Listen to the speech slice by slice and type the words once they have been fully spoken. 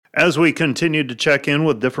As we continue to check in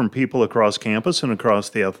with different people across campus and across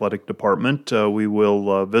the athletic department, we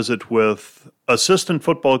will visit with assistant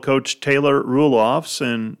football coach Taylor Roelofs.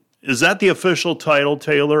 And is that the official title,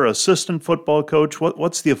 Taylor? Assistant football coach?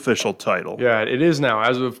 What's the official title? Yeah, it is now.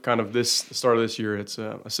 As of kind of the start of this year, it's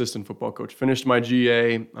assistant football coach. Finished my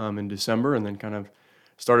GA in December and then kind of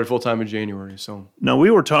started full-time in January. So now,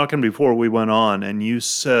 we were talking before we went on, and you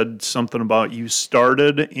said something about you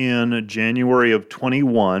started in January of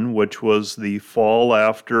 21, which was the fall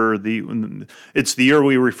after it's the year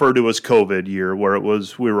we refer to as COVID year, where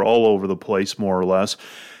we were all over the place more or less.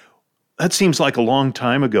 That seems like a long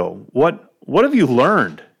time ago. What have you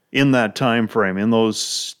learned in that time frame, in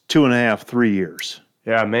those 2.5, 3 years?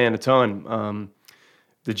 Yeah, man, a ton.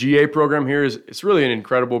 The GA program here it's really an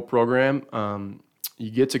incredible program. You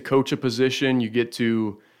get to coach a position. You get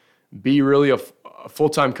to be really a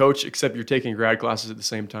full-time coach, except you're taking grad classes at the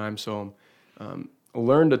same time. So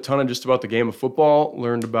learned a ton of just about the game of football,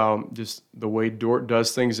 learned about just the way Dort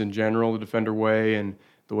does things in general, the Defender way, and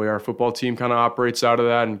the way our football team kind of operates out of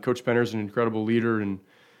that. And Coach Penner's an incredible leader and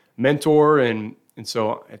mentor. And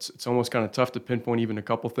so it's almost kind of tough to pinpoint even a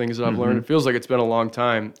couple things that I've learned. It feels like it's been a long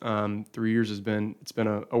time. 3 years it's been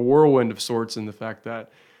a whirlwind of sorts in the fact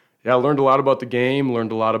that, I learned a lot about the game,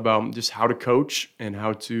 learned a lot about just how to coach and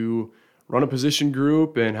how to run a position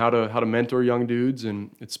group and how to mentor young dudes.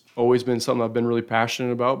 And it's always been something I've been really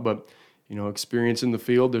passionate about. But, experience in the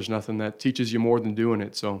field, there's nothing that teaches you more than doing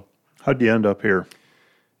it. So how'd you end up here?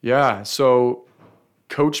 Yeah, so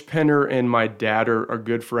Coach Penner and my dad are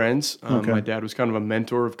good friends. Okay. My dad was kind of a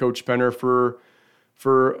mentor of Coach Penner for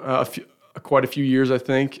quite a few years, I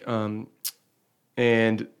think.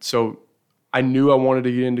 And so I knew I wanted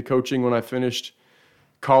to get into coaching when I finished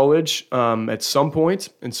college at some point.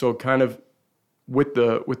 And so kind of with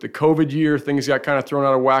the COVID year, things got kind of thrown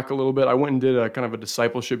out of whack a little bit. I went and did a kind of a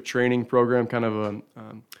discipleship training program, kind of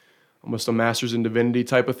almost a master's in divinity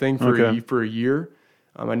type of thing for a year.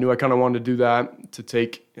 I knew I kind of wanted to do that to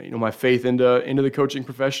take my faith into the coaching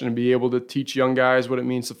profession and be able to teach young guys what it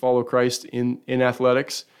means to follow Christ in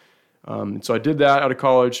athletics. And so I did that out of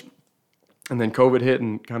college. And then COVID hit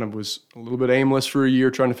and kind of was a little bit aimless for a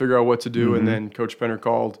year trying to figure out what to do. Mm-hmm. And then Coach Penner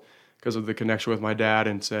called because of the connection with my dad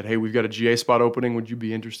and said, hey, we've got a GA spot opening. Would you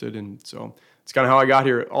be interested? And so it's kind of how I got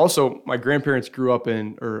here. Also, my grandparents grew up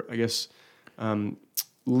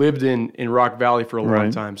lived in Rock Valley for a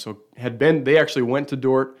long time. So they actually went to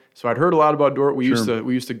Dort. So I'd heard a lot about Dort. We used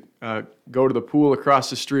to go to the pool across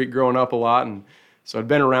the street growing up a lot. And so I'd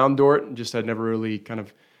been around Dort and just had never really kind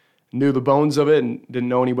of knew the bones of it and didn't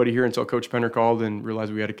know anybody here until Coach Penner called and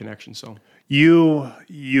realized we had a connection. So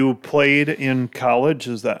you played in college?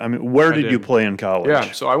 Where did you play in college?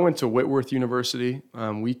 Yeah, so I went to Whitworth University.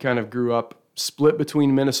 We kind of grew up split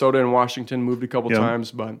between Minnesota and Washington, moved a couple times,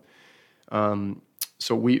 but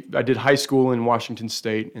I did high school in Washington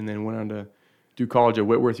State and then went on to do college at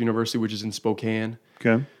Whitworth University, which is in Spokane,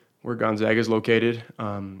 where Gonzaga is located.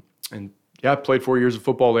 I played 4 years of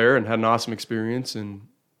football there and had an awesome experience and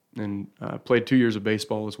played 2 years of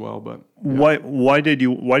baseball as well. But why do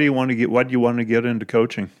you want to get into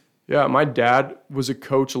coaching? Yeah, my dad was a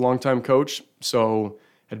coach, a longtime coach, so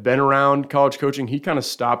had been around college coaching. He kind of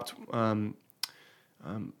stopped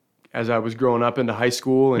as I was growing up into high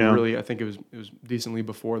school, and really I think it was decently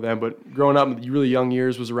before then. But growing up in really young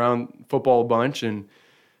years, was around football a bunch, and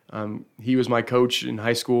he was my coach in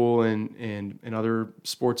high school and in other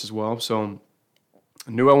sports as well. So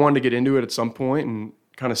I knew I wanted to get into it at some point, and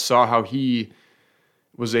kind of saw how he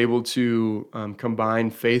was able to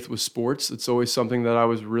combine faith with sports. It's always something that I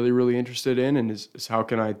was really, really interested in, and is how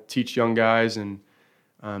can I teach young guys and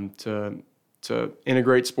to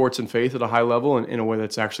integrate sports and faith at a high level and in a way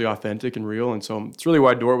that's actually authentic and real. And so it's really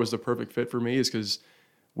why Dort was the perfect fit for me, is because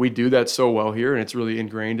we do that so well here, and it's really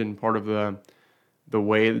ingrained in part of the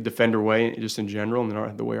Defender way, just in general,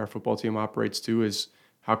 and the way our football team operates too, is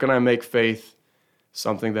how can I make faith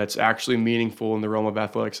something that's actually meaningful in the realm of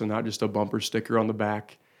athletics and not just a bumper sticker on the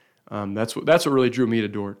back. That's what really drew me to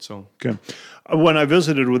Dort. So okay, when I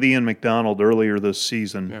visited with Ian McDonald earlier this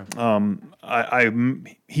season,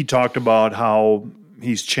 he talked about how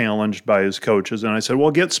he's challenged by his coaches, and I said,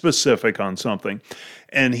 "Well, get specific on something."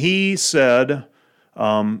 And he said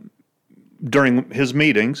during his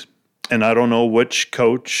meetings, and I don't know which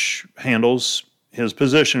coach handles his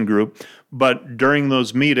position group, but during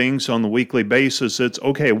those meetings on the weekly basis, it's,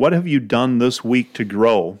 okay, what have you done this week to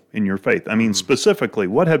grow in your faith? I mean, specifically,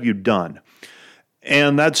 what have you done?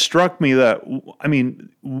 And that struck me that,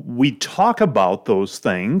 we talk about those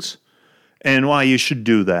things and why you should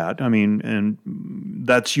do that. And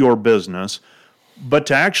that's your business. But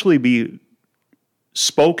to actually be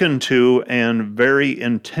spoken to and very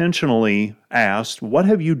intentionally asked, "What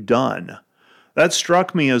have you done?" That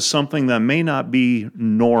struck me as something that may not be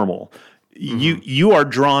normal. You are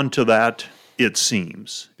drawn to that, it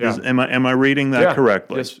seems. Yeah. Am I reading that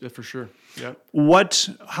correctly? Yes, for sure. Yeah.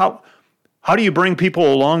 How do you bring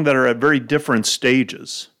people along that are at very different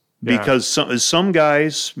stages? Yeah. Because some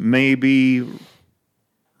guys may be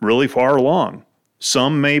really far along.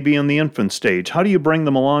 Some may be in the infant stage. How do you bring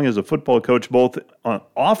them along as a football coach, both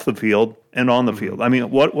off the field and on the field? I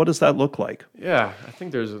mean, what does that look like? Yeah, I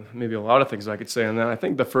think there's maybe a lot of things I could say on that. I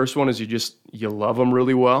think the first one is you love them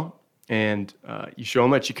really well, and you show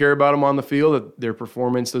them that you care about them on the field, that their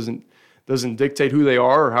performance doesn't dictate who they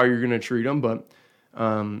are or how you're going to treat them. But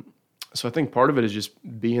so I think part of it is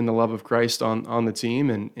just being the love of Christ on the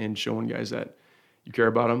team and showing guys that you care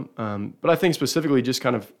about them. But I think specifically just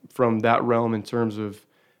kind of from that realm in terms of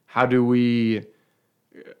how do we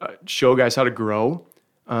show guys how to grow.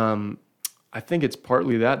 I think it's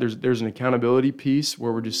partly that there's an accountability piece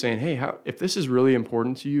where we're just saying, hey, if this is really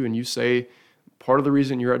important to you and you say part of the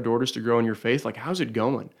reason you're at Dordt is to grow in your faith, like how's it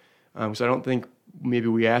going? Because I don't think maybe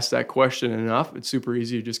we ask that question enough. It's super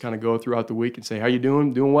easy to just kind of go throughout the week and say, how you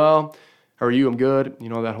doing? Doing well? How are you? I'm good.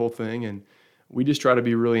 That whole thing. And we just try to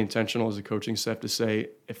be really intentional as a coaching staff to say,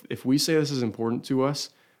 if we say this is important to us,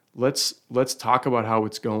 let's talk about how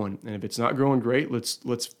it's going. And if it's not growing great,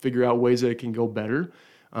 let's figure out ways that it can go better,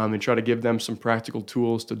 and try to give them some practical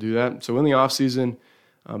tools to do that. So in the off season,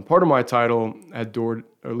 part of my title at Dordt,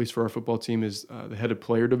 or at least for our football team, is the head of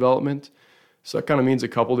player development. So that kind of means a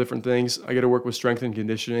couple different things. I get to work with strength and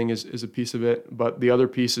conditioning is a piece of it, but the other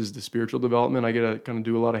piece is the spiritual development. I get to kind of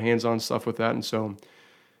do a lot of hands-on stuff with that, and so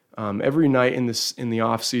every night in the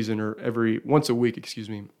off season, or once a week,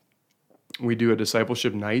 we do a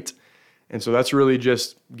discipleship night, and so that's really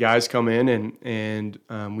just guys come in and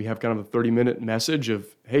we have kind of a 30-minute message of,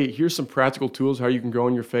 hey, here's some practical tools how you can grow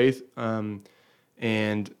in your faith,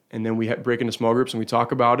 and then we break into small groups and we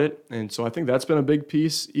talk about it. And so I think that's been a big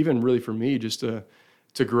piece, even really for me, just to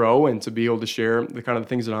grow and to be able to share the kind of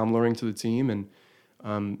things that I'm learning to the team. And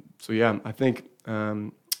so yeah, I think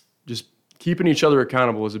just keeping each other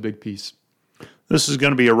accountable is a big piece. This is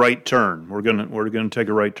going to be a right turn. We're going to take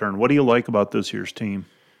a right turn. What do you like about this year's team?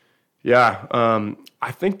 Yeah,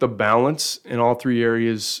 I think the balance in all three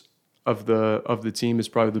areas of the team is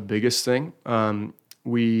probably the biggest thing.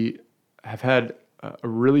 We have had a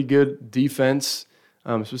really good defense,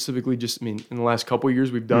 specifically in the last couple of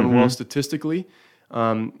years we've done well statistically.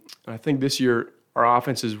 I think this year our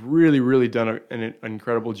offense has really, really done an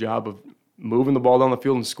incredible job of moving the ball down the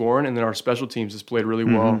field and scoring, and then our special teams has played really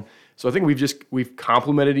well. So I think we've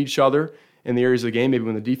complemented each other in the areas of the game. Maybe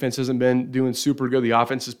when the defense hasn't been doing super good, the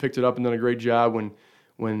offense has picked it up and done a great job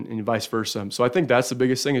and vice versa. So I think that's the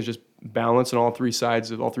biggest thing, is just balance on all three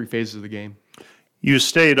sides of all three phases of the game. You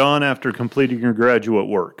stayed on after completing your graduate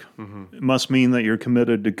work. It must mean that you're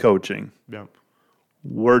committed to coaching. Yeah.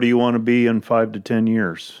 Where do you want to be in 5 to 10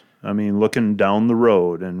 years? I mean, looking down the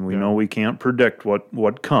road, and we know we can't predict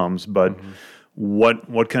what comes, but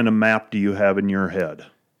what kind of map do you have in your head?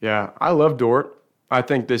 Yeah, I love Dordt. I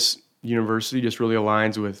think this university just really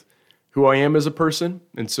aligns with who I am as a person,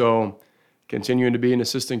 and so continuing to be an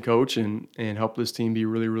assistant coach and help this team be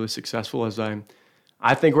really, really successful as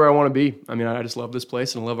I think where I want to be. I mean, I just love this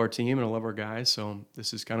place, and I love our team, and I love our guys. So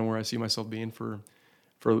this is kind of where I see myself being for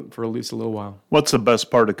at least a little while. What's the best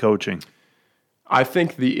part of coaching? I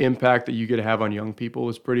think the impact that you get to have on young people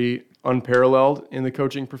is pretty unparalleled in the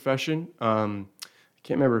coaching profession. I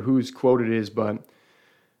can't remember whose quote it is, but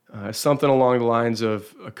something along the lines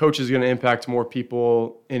of a coach is going to impact more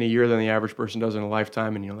people in a year than the average person does in a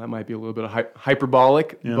lifetime. And, that might be a little bit of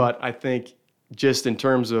hyperbolic, but I think just in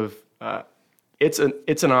terms of it's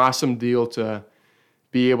an awesome deal to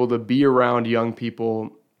be able to be around young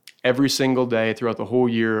people every single day throughout the whole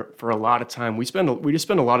year for a lot of time. We just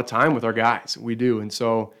spend a lot of time with our guys. We do. And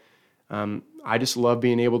so I just love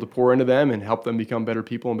being able to pour into them and help them become better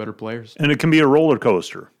people and better players. And it can be a roller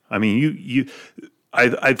coaster. I mean,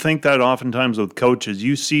 I think that oftentimes with coaches,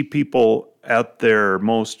 you see people at their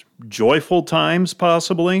most joyful times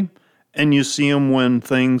possibly, and you see them when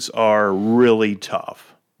things are really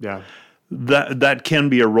tough. Yeah. That can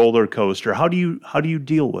be a roller coaster. How do you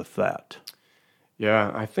deal with that?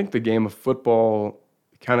 Yeah, I think the game of football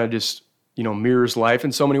kind of just, mirrors life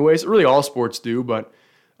in so many ways. Really all sports do, but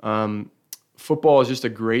football is just a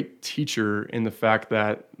great teacher in the fact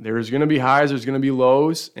that there's going to be highs, there's going to be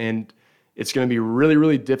lows, and it's going to be really,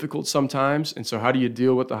 really difficult sometimes. And so how do you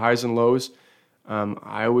deal with the highs and lows?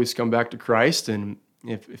 I always come back to Christ, and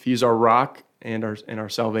if he's our rock and our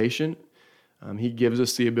salvation, he gives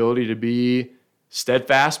us the ability to be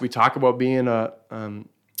steadfast. We talk about being a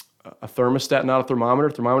thermostat, not a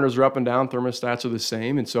thermometer. Thermometers are up and down. Thermostats are the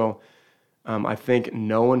same. And so I think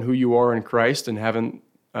knowing who you are in Christ and having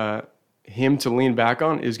him to lean back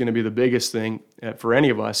on is going to be the biggest thing for any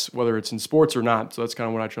of us, whether it's in sports or not. So that's kind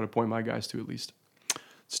of what I try to point my guys to, at least.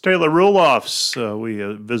 It's Taylor Roelofs. We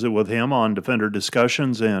visit with him on Defender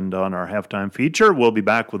Discussions and on our halftime feature. We'll be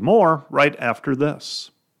back with more right after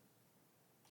this.